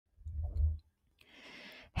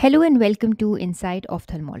Hello and welcome to Insight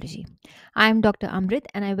Ophthalmology. I am Dr. Amrit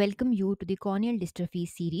and I welcome you to the Corneal Dystrophy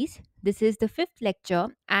series. This is the fifth lecture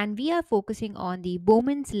and we are focusing on the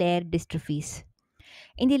Bowman's layer dystrophies.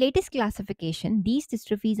 In the latest classification, these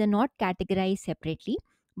dystrophies are not categorized separately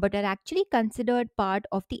but are actually considered part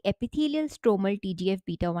of the epithelial stromal TGF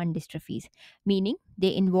beta 1 dystrophies, meaning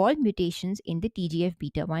they involve mutations in the TGF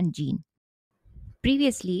beta 1 gene.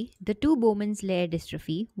 Previously, the two Bowman's layer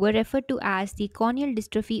dystrophy were referred to as the corneal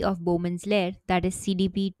dystrophy of Bowman's layer, that is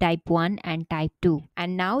CDB type 1 and type 2,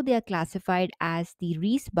 and now they are classified as the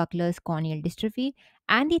Reis-Buckler's corneal dystrophy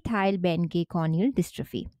and the Thiel-Behnke corneal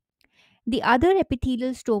dystrophy. The other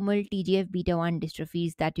epithelial stromal TGF beta 1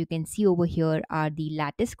 dystrophies that you can see over here are the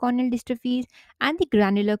lattice corneal dystrophies and the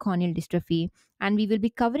granular corneal dystrophy, and we will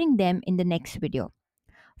be covering them in the next video.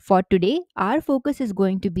 For today, our focus is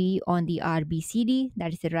going to be on the RBCD,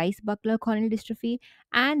 that is the Reis-Buckler corneal dystrophy,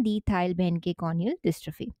 and the Thiel-Behnke corneal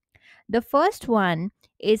dystrophy. The first one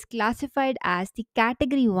is classified as the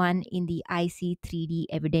category 1 in the IC3D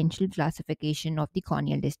evidential classification of the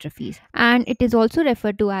corneal dystrophies, and it is also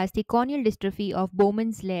referred to as the corneal dystrophy of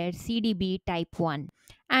Bowman's layer CDB type 1,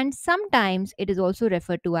 and sometimes it is also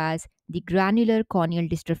referred to as the granular corneal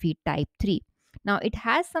dystrophy type 3. Now, it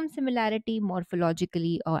has some similarity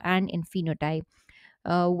morphologically and in phenotype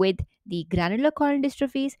with the granular corneal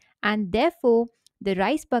dystrophies, and therefore, the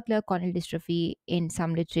Reis-Buckler corneal dystrophy in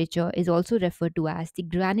some literature is also referred to as the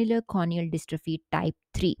granular corneal dystrophy type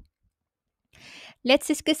 3. Let's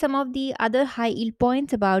discuss some of the other high yield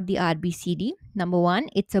points about the RBCD. Number one,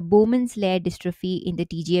 it's a Bowman's layer dystrophy in the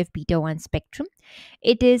TGF beta 1 spectrum.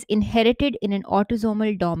 It is inherited in an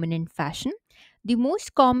autosomal dominant fashion. The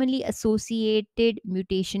most commonly associated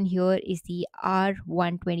mutation here is the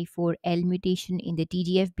R124L mutation in the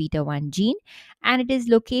TGF beta 1 gene, and it is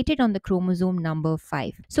located on the chromosome number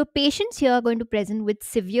 5. So, patients here are going to present with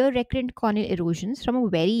severe recurrent corneal erosions from a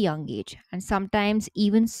very young age and sometimes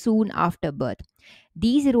even soon after birth.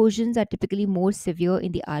 These erosions are typically more severe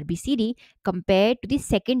in the RBCD compared to the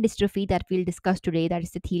second dystrophy that we'll discuss today, that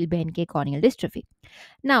is the Thiel-Behnke corneal dystrophy.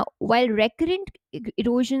 Now, while recurrent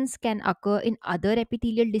erosions can occur in other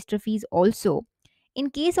epithelial dystrophies also, in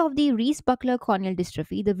case of the Reis-Buckler corneal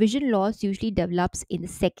dystrophy, the vision loss usually develops in the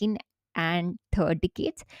second and third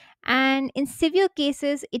decades, and in severe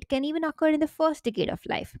cases, it can even occur in the first decade of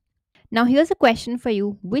life. Now, here's a question for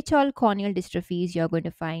you. Which all corneal dystrophies you're going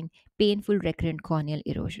to find painful recurrent corneal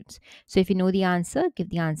erosions? So, if you know the answer, give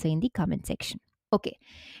the answer in the comment section. Okay,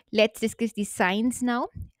 let's discuss the signs now.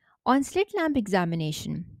 On slit lamp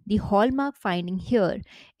examination, the hallmark finding here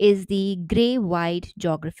is the gray white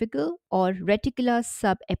geographical or reticular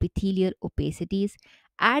subepithelial opacities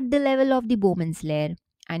at the level of the Bowman's layer,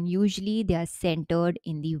 and usually they are centered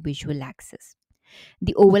in the visual axis.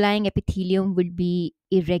 The overlying epithelium will be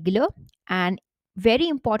irregular, and very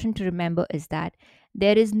important to remember is that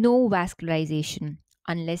there is no vascularization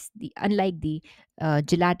unlike the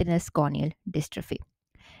gelatinous corneal dystrophy.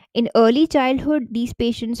 In early childhood, these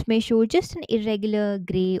patients may show just an irregular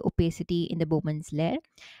gray opacity in the Bowman's layer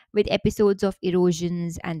with episodes of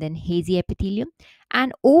erosions and then hazy epithelium.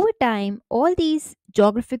 And over time, all these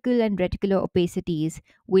geographical and reticular opacities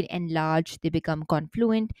will enlarge, they become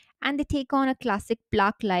confluent, and they take on a classic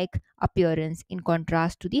plaque like appearance in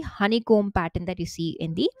contrast to the honeycomb pattern that you see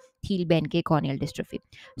in the Thiel-Behnke corneal dystrophy.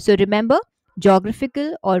 So remember,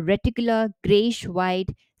 geographical or reticular grayish white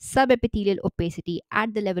subepithelial opacity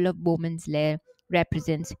at the level of Bowman's layer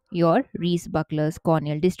represents your Reis-Buckler's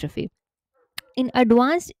corneal dystrophy. In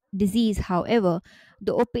advanced disease, however,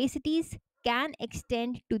 the opacities can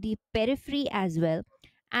extend to the periphery as well,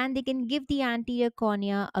 and they can give the anterior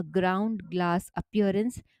cornea a ground glass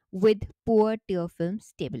appearance with poor tear film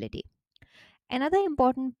stability. Another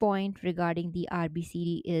important point regarding the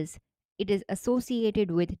RBCD is it is associated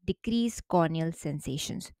with decreased corneal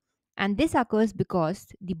sensations. And this occurs because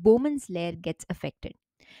the Bowman's layer gets affected.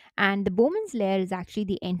 And the Bowman's layer is actually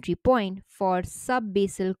the entry point for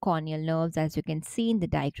subbasal corneal nerves, as you can see in the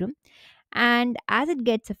diagram. And as it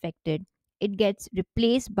gets affected, it gets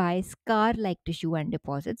replaced by scar like tissue and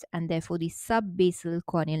deposits, and therefore the subbasal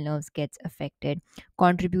corneal nerves gets affected,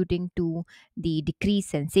 contributing to the decreased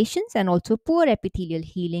sensations and also poor epithelial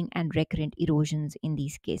healing and recurrent erosions in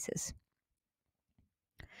these cases.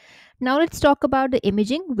 Now let's talk about the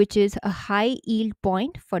imaging, which is a high yield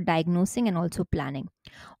point for diagnosing and also planning.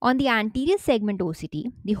 On the anterior segment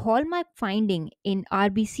OCT, the hallmark finding in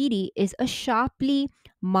RBCD is a sharply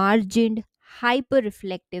margined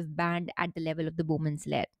hyperreflective band at the level of the Bowman's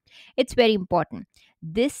layer. It's very important.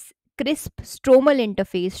 This crisp stromal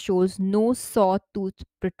interface shows no sawtooth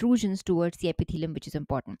protrusions towards the epithelium, which is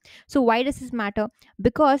important. So, why does this matter?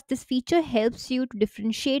 Because this feature helps you to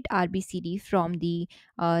differentiate RBCD from the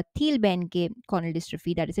Thiel-Behnke Corneal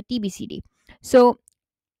Dystrophy, that is a TBCD. So,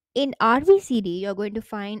 in RBCD, you're going to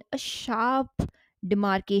find a sharp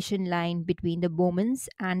demarcation line between the Bowmans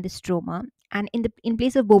and the stroma. And in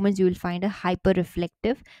place of Bowmans, you will find a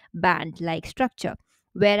hyperreflective band-like structure.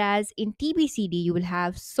 Whereas in TBCD, you will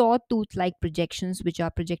have sawtooth-like projections which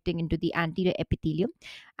are projecting into the anterior epithelium,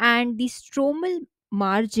 and the stromal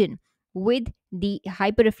margin with the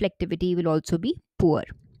hyperreflectivity will also be poor.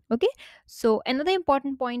 Okay, so another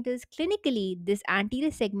important point is clinically, this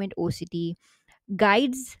anterior segment OCT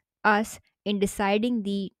guides us in deciding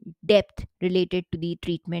the depth related to the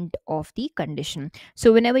treatment of the condition.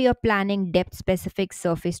 So, whenever you're planning depth specific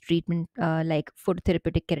surface treatment like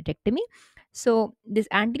phototherapeutic keratectomy, so this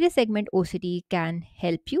anterior segment OCT can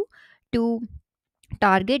help you to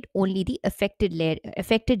target only the affected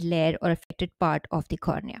layer or affected part of the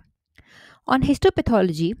cornea. On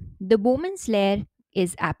histopathology, the Bowman's layer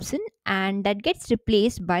is absent and that gets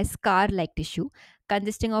replaced by scar like tissue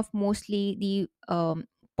consisting of mostly the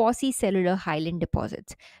paucicellular hyaline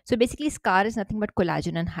deposits. So basically, scar is nothing but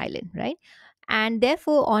collagen and hyaline, right? And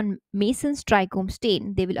therefore, on Mason's trichome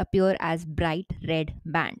stain, they will appear as bright red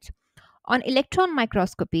bands. On electron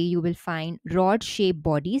microscopy, you will find rod shaped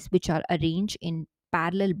bodies which are arranged in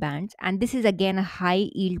parallel bands, and this is again a high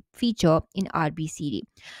yield feature in RBCD.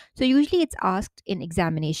 So, usually it's asked in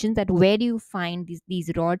examinations that where do you find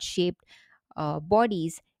these rod shaped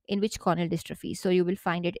bodies in which corneal dystrophy? So, you will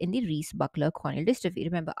find it in the Reis-Buckler corneal dystrophy.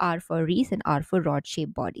 Remember, R for Reis and R for rod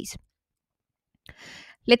shaped bodies.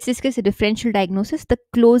 Let's discuss the differential diagnosis. The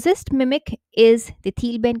closest mimic is the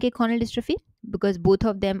Thiel-Behnke Corneal Dystrophy because both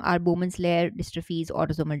of them are Bowman's layer dystrophies,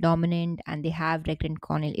 autosomal dominant, and they have recurrent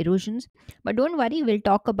corneal erosions. But don't worry, we'll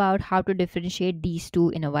talk about how to differentiate these two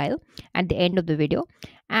in a while at the end of the video.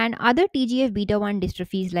 And other TGFBI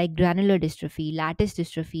dystrophies like granular dystrophy, lattice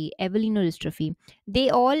dystrophy, Avellino dystrophy,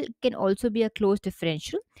 they all can also be a close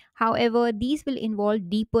differential. However, these will involve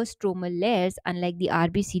deeper stromal layers, unlike the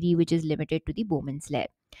RBCD, which is limited to the Bowman's layer.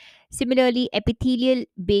 Similarly, epithelial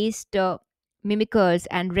based mimickers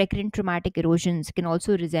and recurrent traumatic erosions can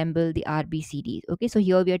also resemble the RBCDs. Okay, so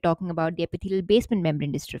here we are talking about the epithelial basement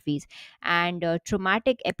membrane dystrophies and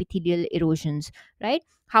traumatic epithelial erosions, right?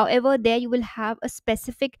 However, there you will have a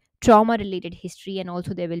specific trauma related history and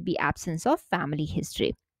also there will be absence of family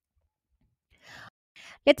history.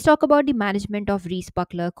 Let's talk about the management of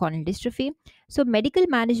Reis-Buckler corneal dystrophy. So, medical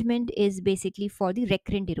management is basically for the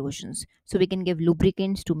recurrent erosions. So, we can give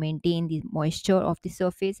lubricants to maintain the moisture of the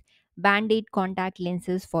surface, band-aid contact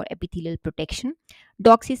lenses for epithelial protection.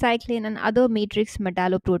 Doxycycline and other matrix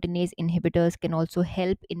metalloproteinase inhibitors can also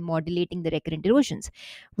help in modulating the recurrent erosions.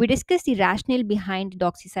 We discussed the rationale behind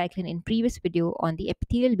doxycycline in previous video on the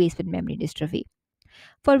epithelial basement membrane dystrophy.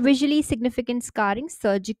 For visually significant scarring,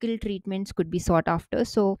 surgical treatments could be sought after.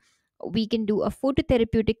 So, we can do a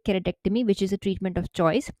phototherapeutic keratectomy, which is a treatment of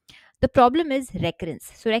choice. The problem is recurrence.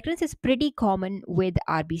 So, recurrence is pretty common with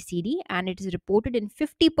RBCD and it is reported in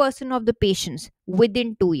 50% of the patients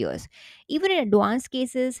within 2 years. Even in advanced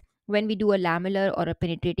cases, when we do a lamellar or a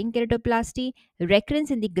penetrating keratoplasty,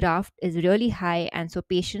 recurrence in the graft is really high, and so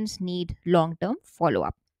patients need long term follow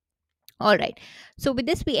up. All right. So with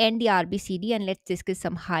this, we end the RBCD and let's discuss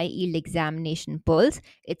some high yield examination pearls.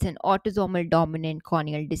 It's an autosomal dominant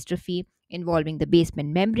corneal dystrophy involving the basement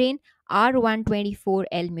membrane,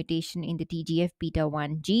 R124L mutation in the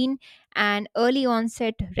TGF-beta1 gene, and early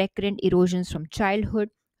onset recurrent erosions from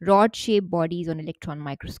childhood, rod shaped bodies on electron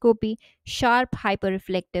microscopy, sharp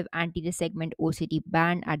hyperreflective anterior segment OCT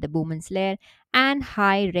band at the Bowman's layer, and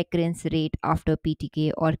high recurrence rate after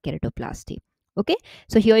PTK or keratoplasty. Okay,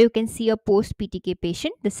 so here you can see a post PTK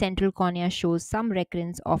patient. The central cornea shows some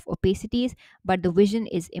recurrence of opacities, but the vision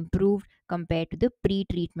is improved compared to the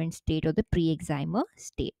pre-treatment state or the pre-excimer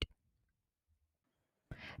state.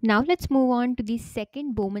 Now let's move on to the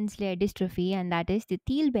second Bowman's layer dystrophy, and that is the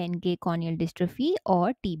Thiel-Behnke Corneal Dystrophy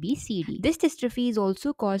or TBCD. This dystrophy is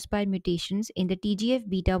also caused by mutations in the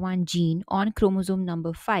TGF-beta1 gene on chromosome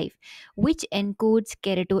number 5, which encodes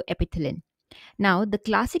keratoepithelin. Now, the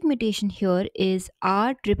classic mutation here is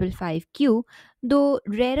R555Q, though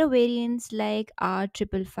rarer variants like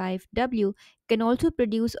R555W can also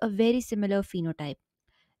produce a very similar phenotype.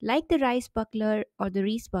 Like the Reis-Buckler or the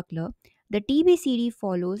Reis-Buckler, the TBCD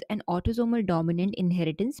follows an autosomal dominant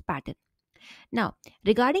inheritance pattern. Now,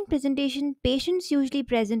 regarding presentation, patients usually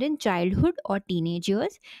present in childhood or teenage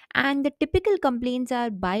years, and the typical complaints are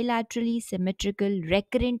bilaterally symmetrical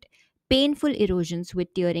recurrent painful erosions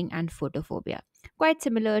with tearing and photophobia, quite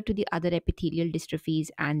similar to the other epithelial dystrophies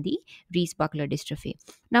and the Reis-Buckler dystrophy.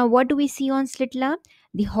 Now, what do we see on slit-lamp?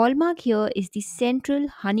 The hallmark here is the central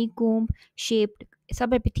honeycomb shaped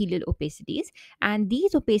subepithelial opacities, and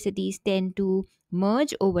these opacities tend to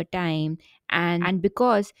merge over time, and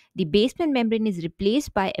because the basement membrane is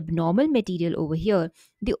replaced by abnormal material over here,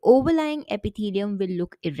 the overlying epithelium will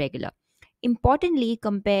look irregular. Importantly,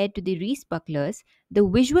 compared to the Reis-Bucklers, the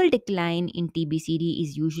visual decline in TBCD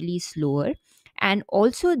is usually slower, and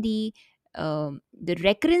also the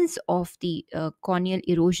recurrence of the corneal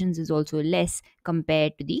erosions is also less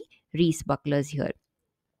compared to the Reis-Bucklers here.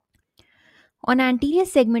 On anterior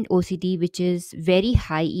segment OCT, which is very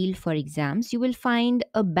high yield for exams, you will find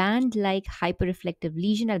a band like hyperreflective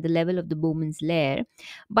lesion at the level of the Bowman's layer.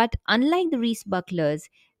 But unlike the Reis-Bucklers,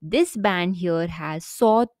 this band here has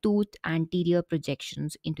sawtooth anterior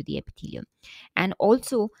projections into the epithelium. And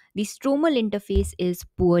also, the stromal interface is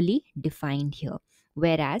poorly defined here.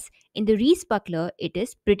 Whereas in the Reis-Buckler, it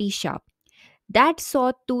is pretty sharp. That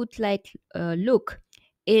sawtooth like look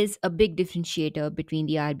is a big differentiator between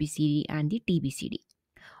the RBCD and the TBCD.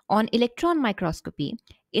 On electron microscopy,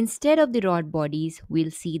 instead of the rod bodies,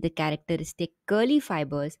 we'll see the characteristic curly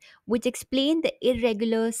fibers which explain the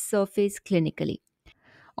irregular surface clinically.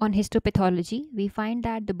 On histopathology, we find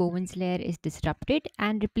that the Bowman's layer is disrupted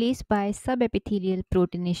and replaced by subepithelial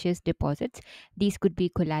proteinaceous deposits. These could be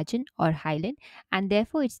collagen or hyaline, and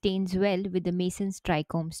therefore it stains well with the Mason's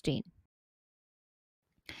trichome stain.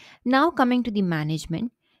 Now, coming to the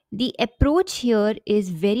management, the approach here is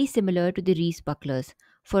very similar to the Reis-Bucklers.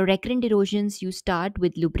 For recurrent erosions, you start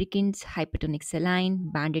with lubricants, hypertonic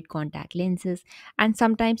saline, banded contact lenses, and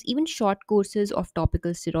sometimes even short courses of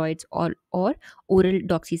topical steroids or oral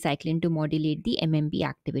doxycycline to modulate the MMP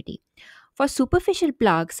activity. For superficial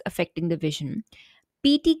plaques affecting the vision,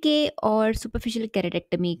 PTK or superficial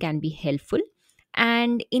keratectomy can be helpful,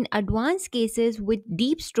 and in advanced cases with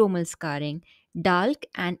deep stromal scarring, DALK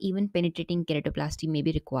and even penetrating keratoplasty may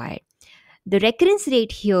be required. The recurrence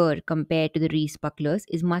rate here compared to the Reis-Bucklers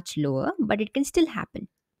is much lower, but it can still happen.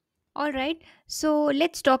 All right, so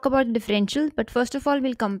let's talk about differentials. But first of all,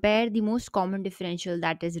 we'll compare the most common differential,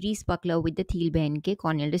 that is Reis-Buckler with the Thiel-Behnke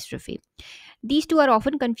Corneal Dystrophy. These two are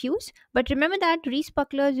often confused, but remember that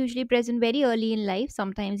Reis-Buckler is usually present very early in life,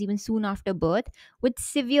 sometimes even soon after birth, with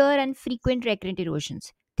severe and frequent recurrent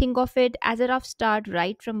erosions. Think of it as a rough start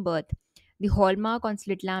right from birth. The hallmark on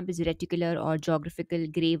slit lamp is reticular or geographical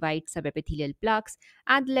gray-white subepithelial plaques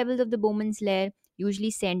at the levels of the Bowman's layer, usually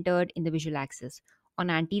centered in the visual axis. On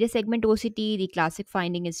anterior segment OCT, the classic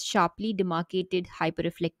finding is sharply demarcated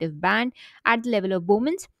hyperreflective band at the level of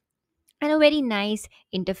Bowman's and a very nice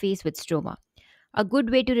interface with stroma. A good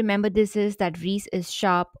way to remember this is that Reis is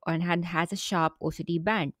sharp and has a sharp OCT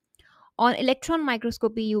band. On electron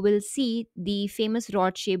microscopy, you will see the famous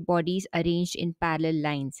rod shaped bodies arranged in parallel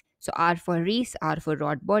lines. So, R for Reis, R for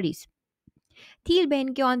rod bodies.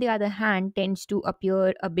 Thiel-Behnke, on the other hand, tends to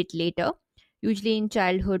appear a bit later, usually in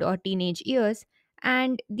childhood or teenage years,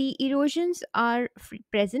 and the erosions are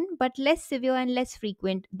present but less severe and less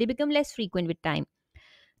frequent. They become less frequent with time.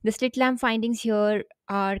 The slit lamp findings here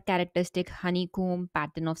are characteristic honeycomb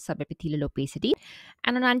pattern of subepithelial opacity.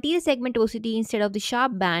 And on anterior segment OCT, instead of the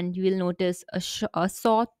sharp band, you will notice a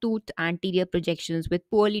sawtooth anterior projections with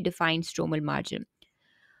poorly defined stromal margin.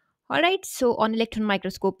 Alright, so on electron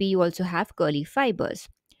microscopy, you also have curly fibers.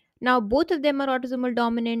 Now, both of them are autosomal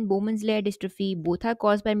dominant, Bowman's layer dystrophy. Both are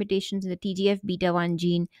caused by mutations in the TGFBI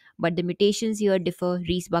gene, but the mutations here differ.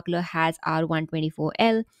 Reis-Buckler has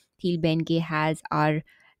R124L, Thiel-Behnke has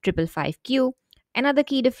R555Q. Another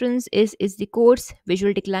key difference is the course.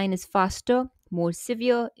 Visual decline is faster, more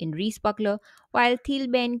severe in Reis-Buckler, while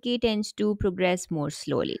Thiel-Behnke tends to progress more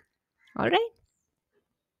slowly. All right.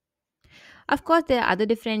 Of course, there are other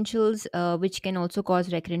differentials which can also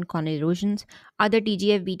cause recurrent corneal erosions, other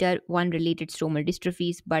TGF beta 1 related stromal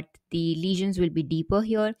dystrophies, but the lesions will be deeper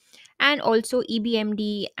here, and also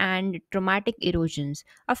EBMD and traumatic erosions.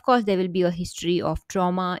 Of course, there will be a history of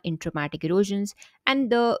trauma in traumatic erosions, and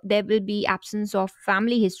there will be absence of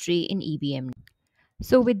family history in EBMD.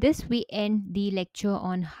 So, with this, we end the lecture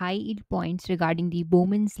on high yield points regarding the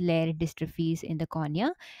Bowman's layer dystrophies in the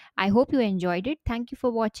cornea. I hope you enjoyed it. Thank you for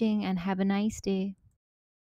watching and have a nice day.